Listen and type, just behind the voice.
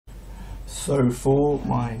So for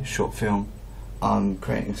my short film, I'm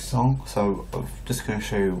creating a song, so I'm just going to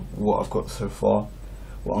show you what I've got so far.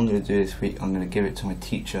 What I'm going to do this week, I'm going to give it to my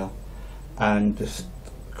teacher, and just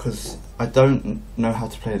because I don't know how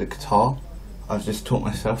to play the guitar, I've just taught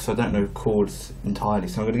myself, so I don't know chords entirely,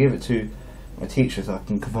 so I'm going to give it to my teacher so I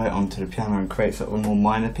can convert it onto the piano and create sort of a more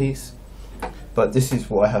minor piece. But this is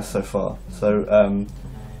what I have so far. So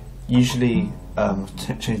usually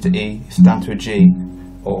change the E, it's down to a G,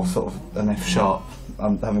 or sort of an F sharp. I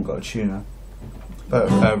haven't got a tuner, but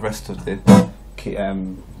the rest of the key,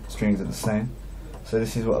 strings are the same. So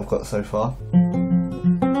this is what I've got so far.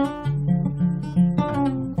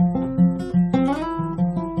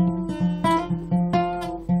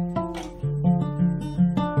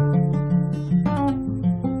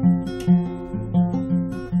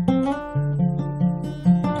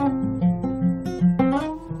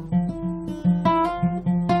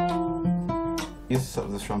 This is sort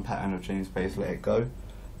of the strum pattern of James Bay's Let It Go,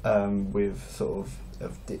 with sort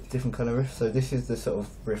of different kind of riffs. So this is the sort of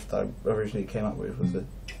riff that I originally came up with, was the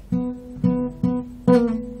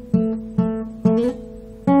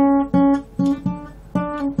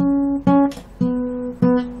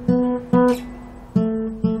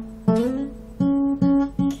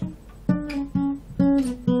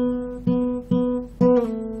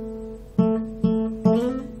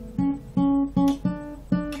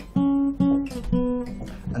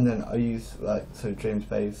and then I use James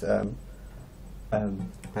Bay's Let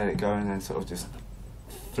It Go, and then sort of just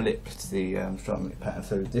flipped the strumming pattern.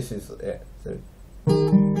 So this is it. So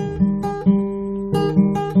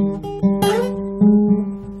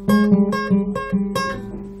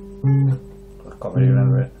I can't really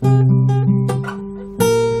remember it.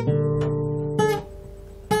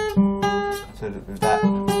 So with that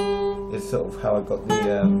is sort of how I got the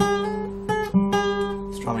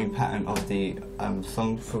strumming pattern of the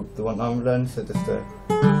song for the one I'm learning. So just a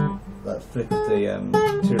flip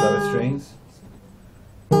the two lower strings.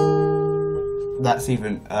 That's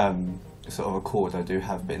even sort of a chord I do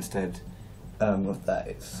have, but instead of that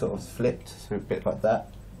it's sort of flipped, so a bit like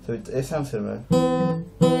that. So it sounds similar.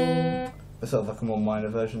 It's sort of like a more minor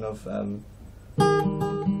version of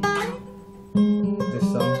this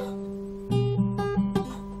song.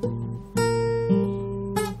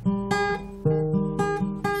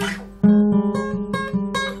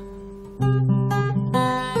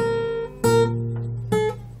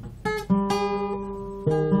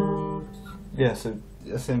 Yeah, so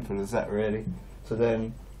as simple as that really. So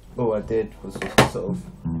then all I did was just sort of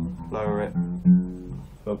lower it,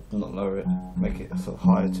 well not lower it, make it sort of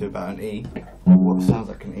higher to about an E, or what sounds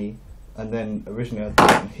like an E. And then originally I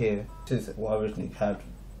did it here. This is what I originally had.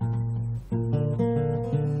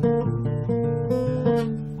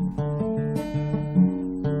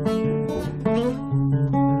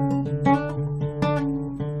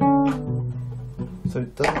 So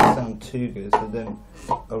it doesn't sound too good, so then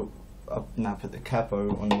I've now put the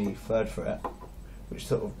capo on the 3rd fret, which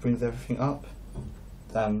sort of brings everything up.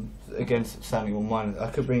 Again, sounding more minor. I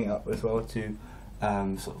could bring it up as well to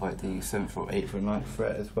sort of like the 7th or 8th or 9th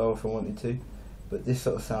fret as well if I wanted to, but this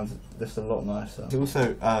sort of sounds just a lot nicer. It's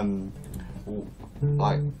also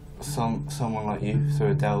like Someone Like You, so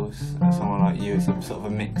Adele's Someone Like You is sort of a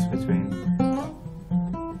mix between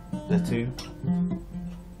the two.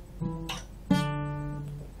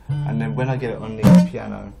 And then when I get it on the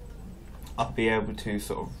piano, I'll be able to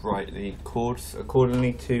sort of write the chords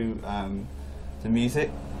accordingly to the music.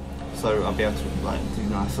 So I'll be able to do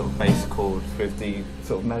nice sort of bass chords with the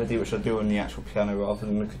sort of melody, which I do on the actual piano rather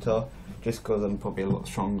than the guitar, just because I'm probably a lot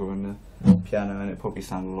stronger on the piano and it probably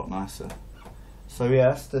sounds a lot nicer. So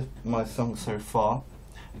yeah, that's my song so far.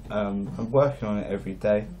 I'm working on it every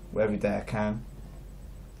day I can,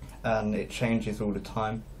 and it changes all the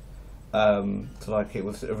time. So like it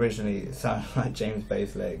was originally, it sounded like James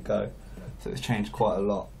Bay's Let It Go, so it's changed quite a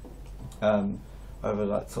lot.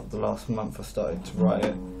 Over sort of the last month I started to write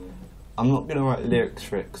it. I'm not going to write lyrics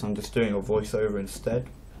for it because I'm just doing a voiceover instead.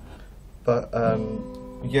 But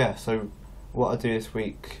yeah, so what I do this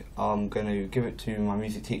week, I'm going to give it to my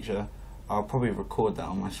music teacher. I'll probably record that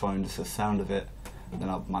on my phone, just the sound of it, and then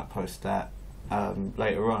I might post that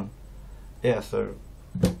later on. Yeah, so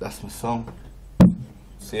that's my song.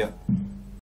 See ya.